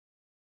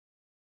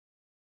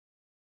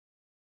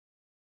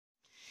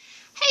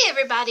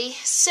everybody,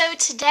 so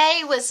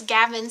today was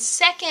Gavin's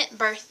second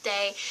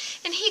birthday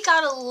and he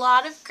got a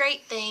lot of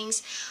great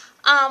things.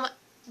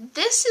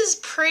 This is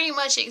pretty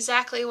much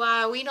exactly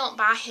why we don't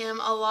buy him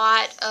a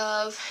lot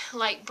of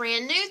like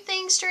brand new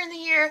things during the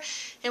year,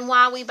 and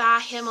why we buy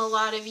him a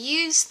lot of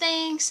used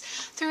things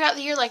throughout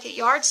the year, like at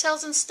yard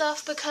sales and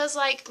stuff, because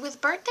like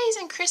with birthdays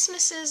and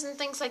Christmases and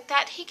things like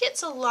that, he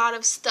gets a lot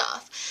of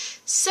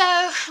stuff. So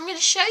I'm going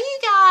to show you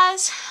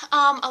guys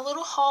a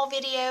little haul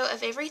video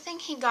of everything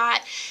he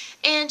got.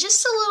 And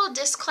just a little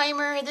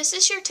disclaimer, this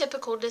is your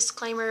typical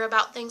disclaimer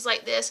about things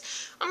like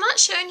this. I'm not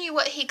showing you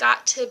what he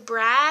got to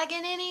brag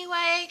in any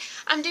way.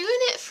 I'm doing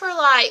it for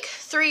like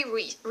three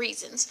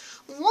reasons.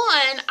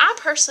 One, I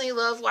personally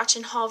love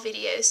watching haul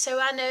videos, so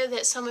I know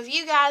that some of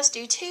you guys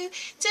do too.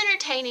 It's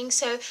entertaining,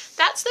 so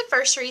that's the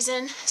first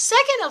reason.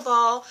 Second of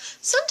all,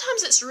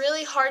 sometimes it's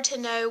really hard to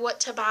know what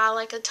to buy,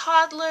 like a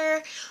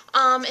toddler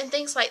and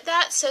things like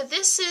that. So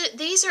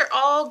these are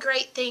all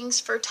great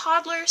things for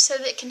toddlers, so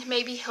that can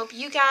maybe help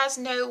you guys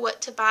know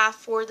what to buy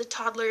for the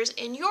toddlers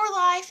in your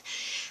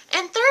life.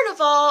 And third of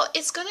all,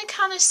 it's going to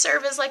kind of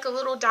serve as like a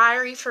little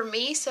diary for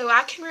me, so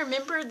I can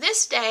remember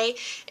this day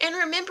and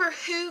remember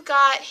who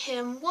got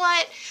him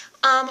what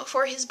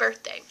for his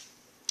birthday.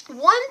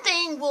 One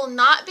thing will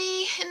not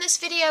be in this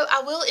video.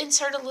 I will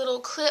insert a little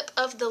clip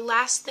of the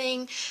last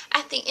thing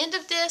at the end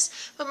of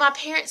this, but my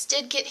parents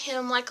did get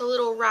him like a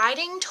little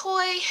riding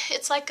toy.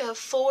 It's like a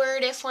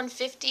Ford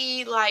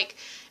F-150 like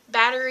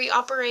battery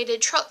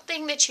operated truck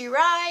thing that you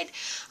ride.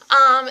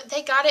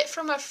 They got it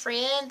from a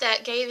friend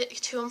that gave it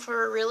to him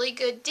for a really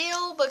good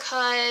deal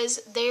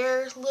because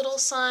their little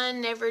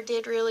son never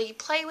did really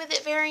play with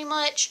it very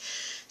much.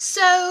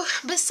 So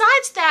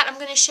besides that, I'm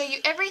going to show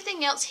you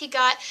everything else he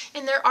got,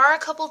 and there are a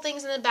couple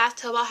things in the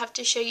bathtub I'll have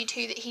to show you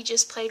too that he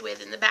just played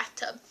with in the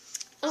bathtub.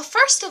 Well,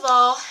 first of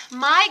all,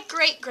 my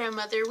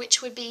great-grandmother,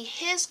 which would be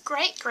his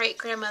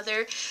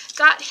great-great-grandmother,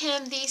 got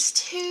him these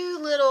two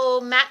little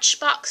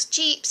Matchbox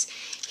Jeeps.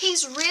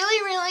 He's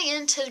really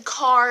into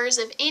cars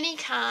of any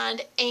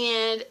kind,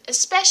 and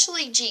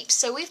especially Jeeps.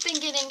 So we've been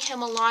getting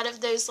him a lot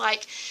of those,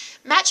 like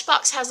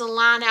Matchbox has a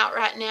line out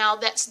right now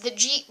that's the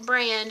Jeep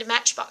brand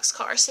Matchbox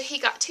car. So he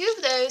got two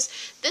of those.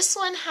 This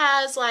one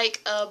has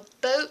like a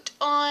boat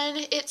on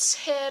its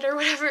head or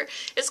whatever.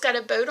 It's got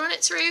a boat on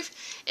its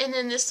roof. And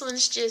then this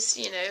one's just,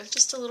 you know,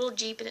 just a little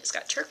Jeep, and it's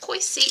got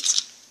turquoise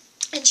seats.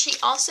 And she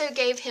also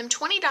gave him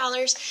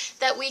 $20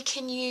 that we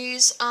can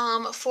use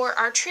for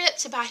our trip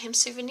to buy him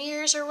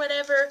souvenirs or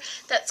whatever.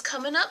 That's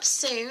coming up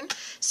soon.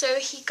 So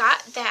he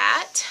got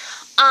that.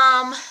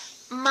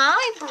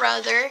 My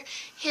brother,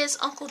 his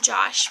Uncle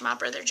Josh, my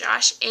brother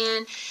Josh,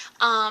 and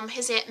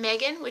his Aunt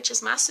Megan, which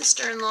is my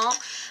sister-in-law,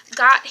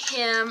 got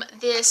him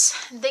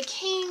the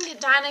King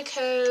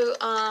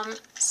Dinoco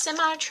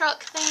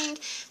semi-truck thing,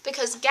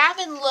 because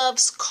Gavin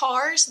loves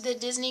Cars, the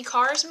Disney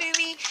Cars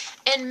movie,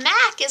 and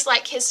Mac is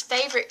like his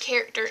favorite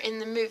character in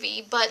the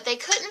movie, but they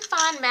couldn't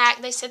find Mac.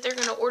 They said they're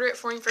going to order it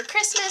for him for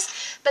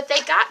Christmas, but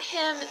they got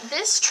him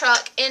this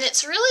truck, and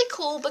it's really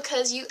cool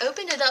because you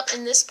open it up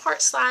and this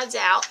part slides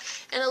out,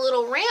 and a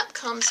little ramp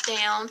comes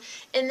down,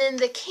 and then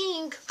the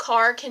King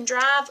car can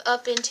drive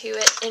up into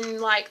it and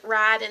like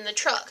ride in the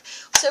truck.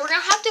 So we're going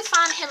to have to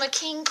find him a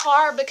King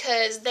car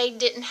because they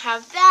didn't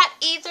have that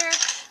either.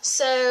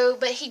 So,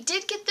 but he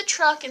did get the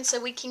truck, and so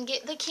we can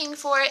get the King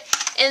for it.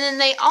 And then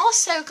they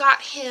also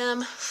got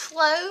him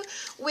Flo,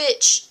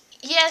 which,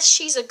 yes,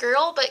 she's a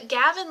girl, but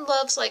Gavin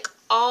loves like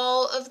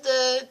all of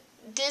the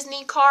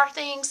Disney car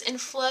things,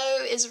 and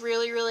Flo is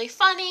really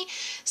funny.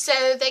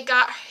 So they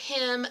got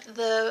him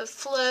the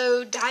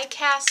Flo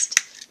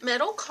die-cast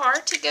metal car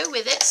to go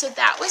with it. So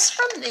that was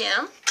from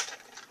them.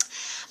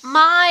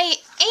 My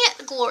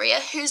Aunt Gloria,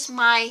 who's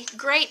my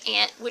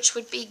great-aunt, which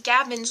would be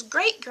Gavin's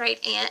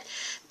great-great-aunt,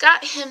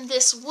 got him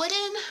this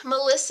wooden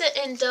Melissa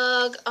and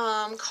Doug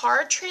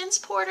car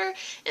transporter.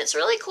 It's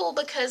really cool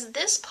because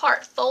this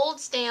part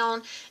folds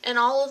down and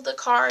all of the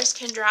cars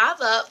can drive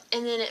up,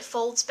 and then it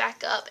folds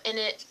back up, and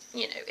it,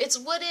 you know, it's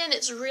wooden,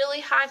 it's really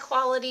high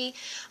quality,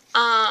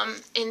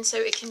 and so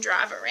it can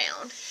drive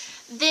around.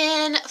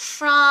 Then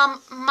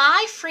from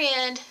my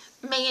friend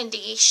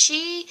Mandy,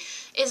 she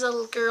is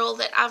a girl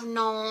that I've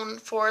known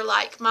for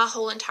like my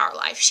whole entire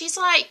life. She's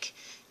like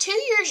 2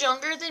 years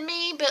younger than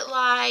me, but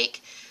like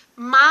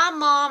my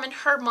mom and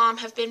her mom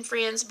have been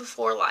friends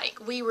before like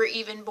we were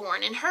even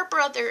born, and her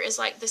brother is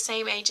like the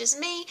same age as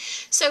me,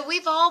 so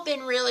we've all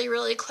been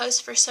really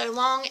close for so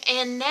long.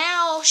 And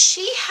now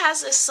she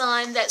has a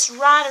son that's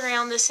right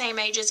around the same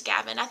age as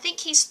Gavin. I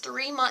think he's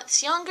 3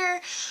 months younger,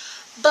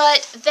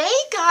 but they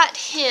got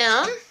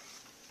him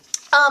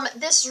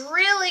this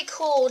really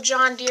cool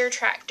John Deere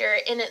tractor,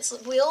 and its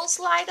wheels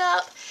light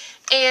up,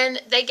 and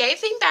they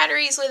gave him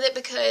batteries with it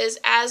because,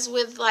 as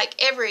with like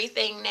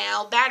everything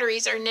now,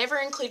 batteries are never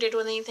included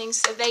with anything,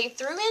 so they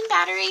threw in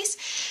batteries.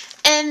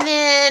 And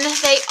then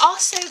they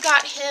also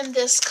got him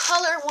this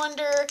Color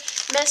Wonder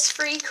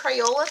mess-free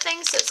Crayola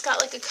thing, so it's got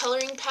like a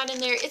coloring pad in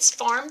there. It's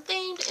farm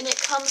themed, and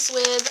it comes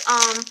with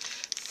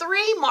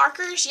 3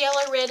 markers,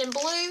 yellow, red, and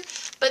blue,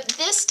 but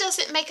this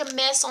doesn't make a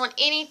mess on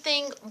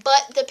anything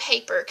but the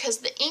paper because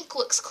the ink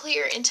looks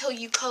clear until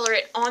you color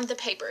it on the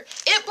paper.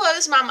 It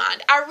blows my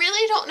mind. I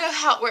really don't know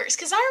how it works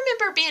because I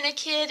remember being a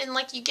kid and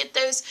like you get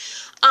those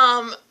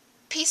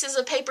pieces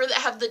of paper that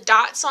have the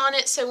dots on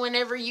it, so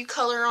whenever you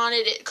color on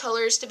it, it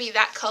colors to be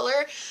that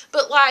color.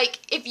 But like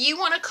if you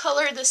want to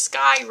color the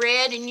sky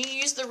red and you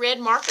use the red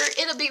marker,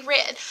 it'll be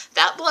red.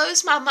 That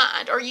blows my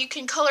mind. Or you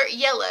can color it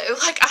yellow.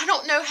 Like I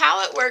don't know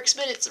how it works,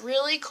 but it's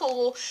really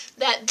cool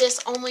that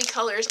this only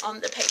colors on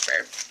the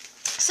paper.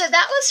 So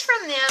that was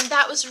from them.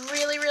 That was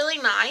really, really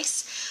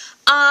nice.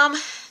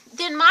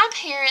 Then my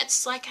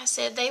parents, like I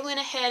said, they went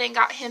ahead and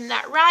got him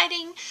that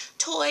writing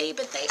toy,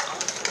 but they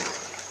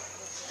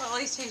Well, at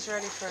least he's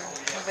ready for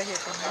a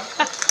vehicle now.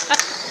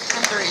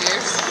 In 3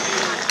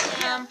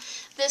 years.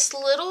 This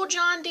little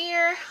John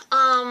Deere,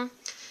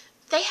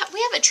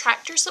 we have a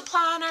tractor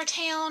supply in our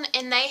town,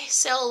 and they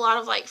sell a lot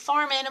of like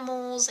farm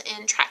animals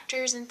and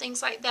tractors and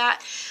things like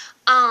that.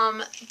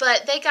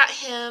 But they got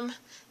him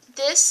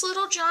this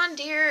little John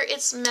Deere.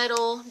 It's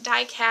metal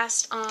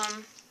die-cast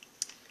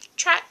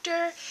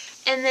tractor,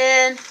 and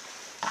then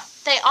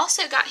they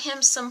also got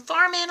him some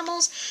farm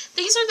animals.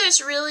 These are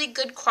those really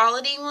good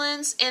quality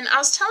ones. And I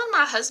was telling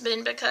my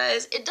husband,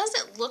 because it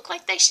doesn't look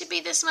like they should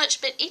be this much,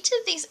 but each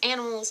of these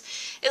animals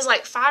is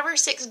like $5 or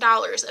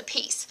 $6 a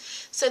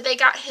piece. So they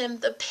got him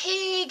the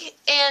pig,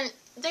 and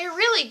they're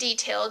really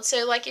detailed.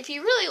 So like if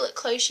you really look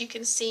close, you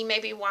can see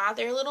maybe why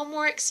they're a little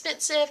more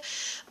expensive.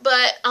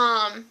 But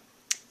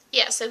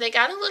yeah, so they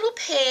got a little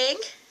pig,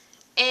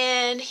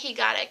 and he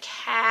got a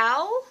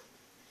cow.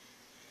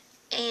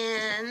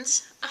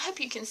 And I hope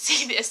you can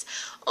see this,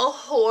 a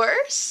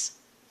horse,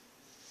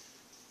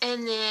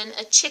 and then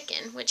a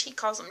chicken, which he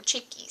calls them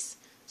chickies.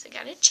 So I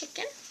got a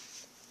chicken,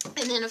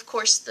 and then of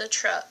course the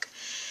truck.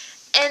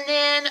 And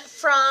then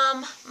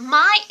from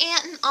my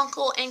aunt and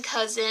uncle and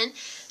cousin,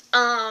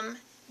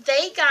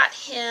 they got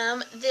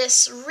him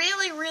this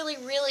really, really,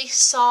 really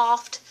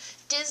soft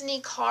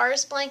Disney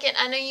Cars blanket.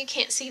 I know you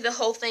can't see the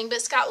whole thing, but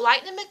it's got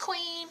Lightning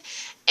McQueen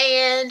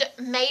and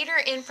Mater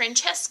and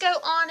Francesco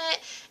on it.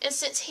 And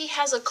since he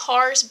has a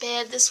Cars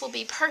bed, this will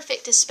be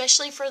perfect,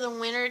 especially for the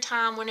winter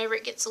time whenever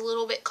it gets a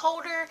little bit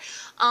colder.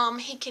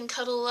 He can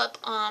cuddle up,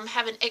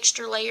 have an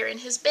extra layer in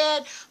his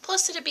bed.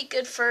 Plus it'll be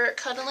good for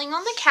cuddling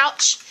on the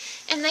couch.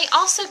 And they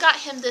also got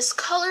him this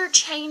color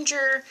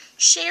changer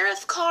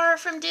sheriff car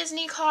from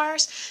Disney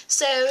Cars.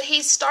 So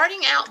he's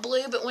starting out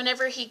blue, but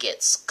whenever he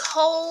gets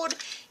cold,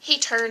 he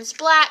turns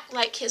black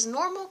like his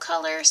normal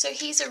color. So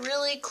he's a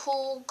really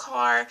cool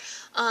car,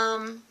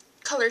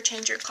 color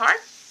changer car.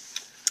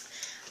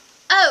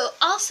 Oh,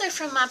 also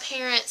from my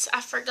parents,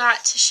 I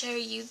forgot to show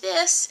you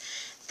this.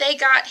 They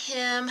got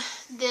him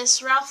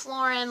this Ralph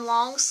Lauren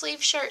long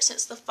sleeve shirt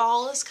since the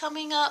fall is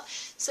coming up.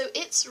 So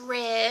it's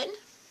red.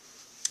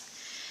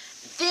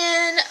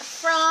 Then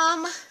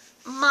from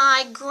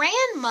my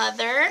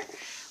grandmother,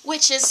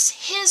 which is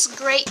his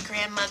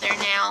great-grandmother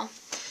now,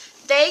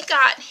 they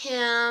got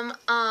him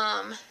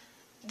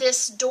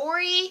this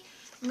Dory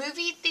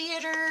movie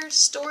theater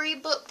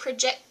storybook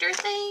projector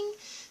thing.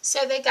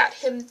 So they got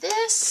him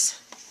this,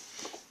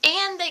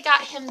 and they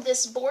got him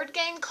this board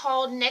game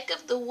called Neck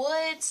of the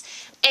Woods,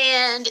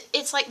 and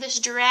it's like this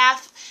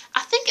giraffe.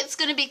 I think it's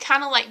going to be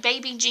kind of like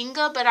Baby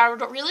Jenga, but I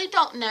really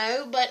don't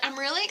know. But I'm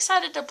really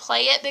excited to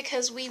play it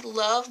because we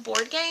love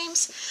board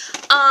games.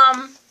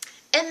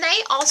 And they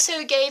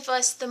also gave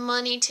us the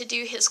money to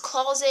do his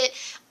closet.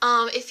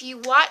 If you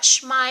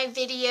watch my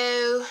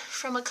video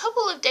from a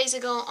couple of days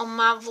ago on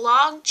my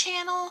vlog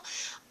channel,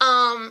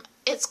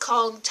 it's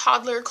called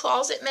Toddler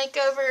Closet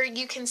Makeover.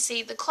 You can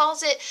see the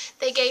closet.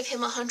 They gave him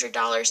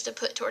 $100 to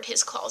put toward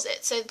his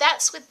closet. So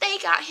that's what they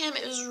got him.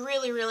 It was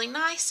really, really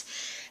nice.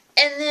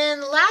 And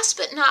then last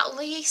but not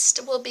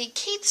least will be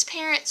Keith's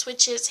parents,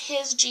 which is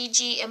his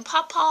Gigi and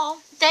Pawpaw.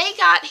 They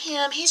got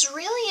him, he's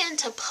really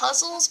into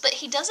puzzles, but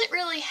he doesn't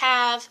really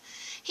have,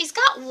 he's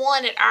got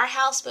one at our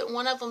house, but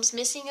one of them's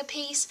missing a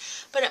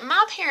piece. But at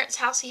my parents'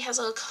 house, he has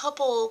a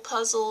couple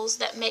puzzles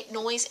that make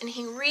noise, and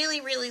he really,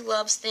 really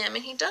loves them,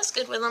 and he does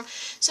good with them.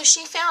 So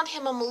she found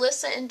him a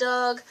Melissa and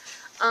Doug.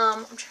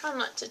 I'm trying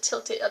not to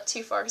tilt it up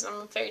too far because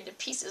I'm afraid the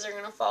pieces are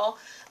going to fall.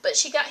 But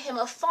she got him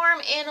a farm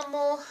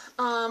animal,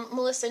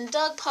 Melissa and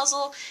Doug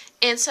puzzle.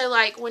 And so,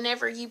 like,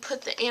 whenever you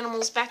put the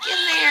animals back in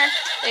there,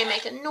 they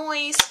make a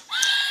noise.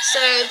 So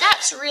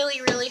that's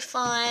really, really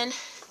fun.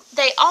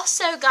 They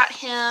also got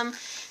him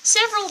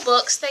several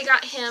books. They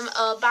got him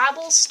a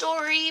Bible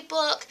story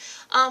book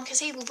because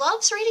he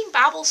loves reading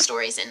Bible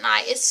stories at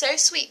night. It's so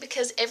sweet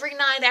because every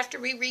night after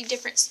we read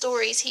different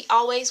stories, he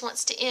always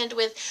wants to end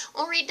with,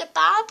 we'll read the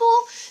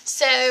Bible.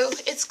 So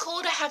it's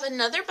cool to have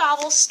another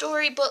Bible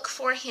story book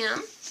for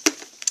him.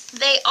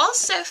 They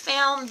also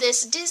found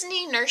this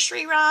Disney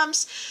Nursery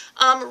Rhymes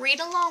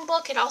read-along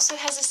book. It also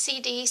has a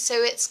CD, so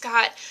it's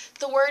got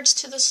the words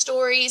to the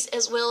stories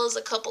as well as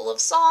a couple of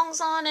songs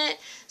on it.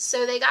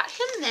 So they got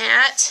him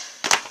that.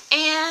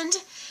 And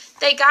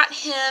they got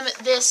him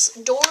this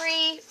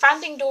Dory,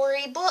 Finding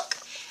Dory book.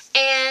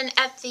 And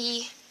at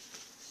the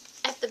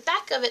at the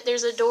back of it,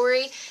 there's a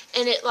dory,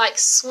 and it like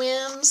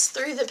swims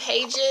through the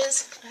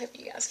pages. I hope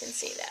you guys can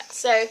see that.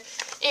 So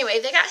anyway,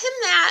 they got him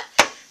that.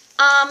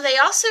 They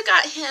also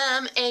got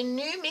him a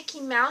new Mickey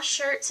Mouse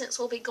shirt since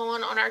we'll be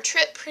going on our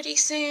trip pretty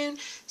soon.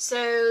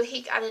 So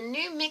he got a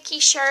new Mickey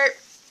shirt.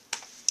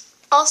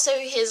 Also,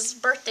 his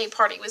birthday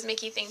party was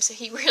Mickey themed, so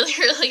he really,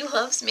 really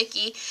loves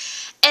Mickey.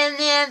 And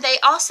then they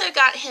also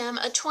got him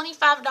a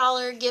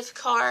 $25 gift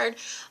card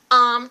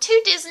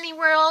to Disney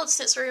World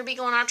since we're going to be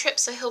going on our trip,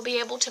 so he'll be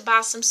able to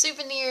buy some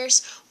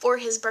souvenirs for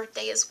his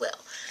birthday as well.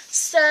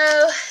 So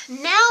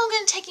now I'm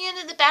going to take you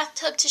into the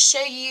bathtub to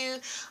show you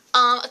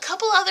a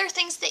couple other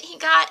things that he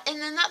got, and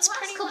then that's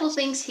pretty much a couple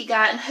things he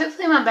got, and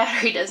hopefully my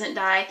battery doesn't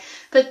die.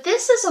 But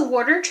this is a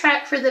water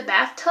track for the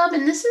bathtub,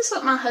 and this is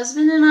what my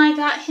husband and I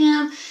got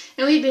him,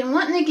 and we've been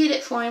wanting to get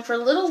it for him for a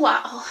little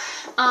while.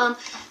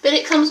 But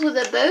it comes with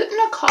a boat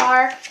and a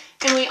car,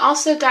 and we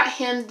also got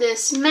him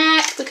this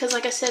Mac, because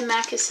like I said,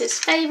 Mac is his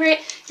favorite,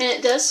 and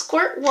it does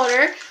squirt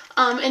water,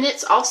 and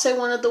it's also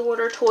one of the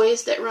water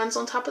toys that runs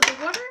on top of the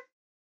water.